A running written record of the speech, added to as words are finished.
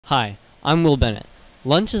Hi, I'm Will Bennett.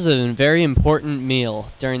 Lunch is a very important meal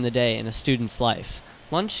during the day in a student's life.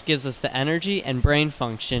 Lunch gives us the energy and brain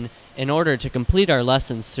function in order to complete our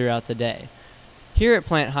lessons throughout the day. Here at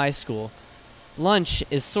Plant High School, lunch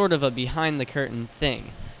is sort of a behind-the-curtain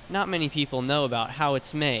thing. Not many people know about how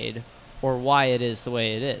it's made or why it is the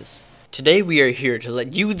way it is. Today we are here to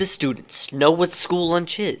let you, the students, know what school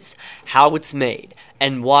lunch is, how it's made,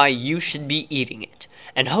 and why you should be eating it.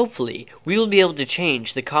 And hopefully, we will be able to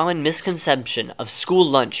change the common misconception of school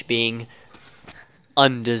lunch being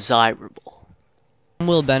undesirable. I'm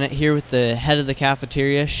Will Bennett here with the head of the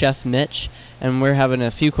cafeteria, Chef Mitch, and we're having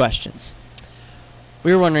a few questions.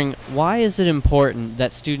 We were wondering, why is it important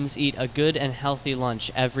that students eat a good and healthy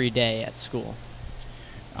lunch every day at school?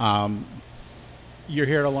 You're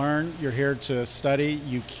here to learn, you're here to study.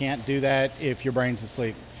 You can't do that if your brain's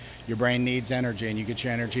asleep. Your brain needs energy, and you get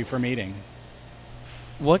your energy from eating.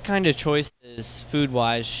 What kind of choices,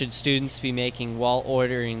 food-wise, should students be making while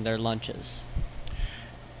ordering their lunches?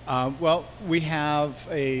 Well, we have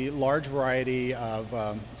a large variety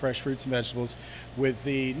of fresh fruits and vegetables. With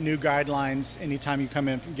the new guidelines, anytime you come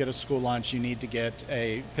in and get a school lunch, you need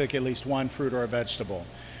to pick at least one fruit or a vegetable.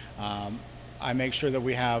 I make sure that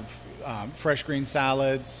we have fresh green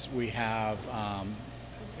salads. We have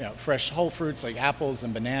fresh whole fruits like apples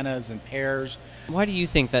and bananas and pears. Why do you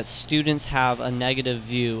think that students have a negative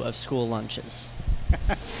view of school lunches?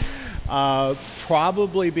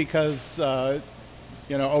 Probably because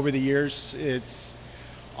over the years it's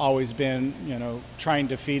always been trying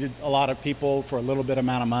to feed a lot of people for a little bit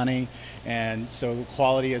amount of money, and so the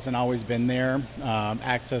quality hasn't always been there.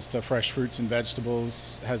 Access to fresh fruits and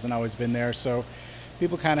vegetables hasn't always been there, so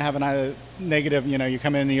people kind of have a negative, you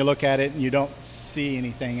come in and you look at it and you don't see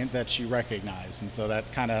anything that you recognize, and so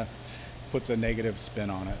that kind of puts a negative spin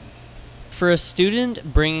on it. For a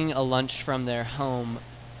student bringing a lunch from their home,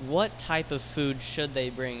 what type of food should they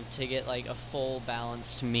bring to get like a full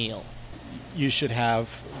balanced meal? You should have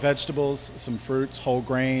vegetables, some fruits, whole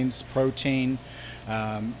grains, protein.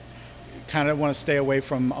 Kind of want to stay away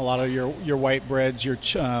from a lot of your white breads, your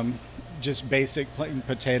just basic plain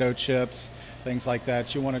potato chips, things like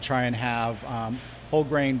that. You want to try and have whole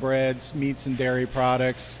grain breads, meats and dairy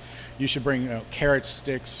products. You should bring carrot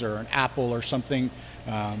sticks or an apple or something.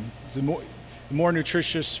 The more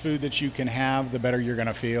nutritious food that you can have, the better you're going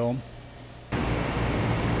to feel.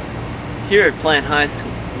 Here at Plant High School,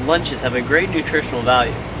 the lunches have a great nutritional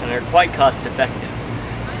value and are quite cost effective.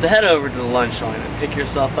 So head over to the lunch line and pick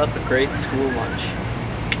yourself up a great school lunch.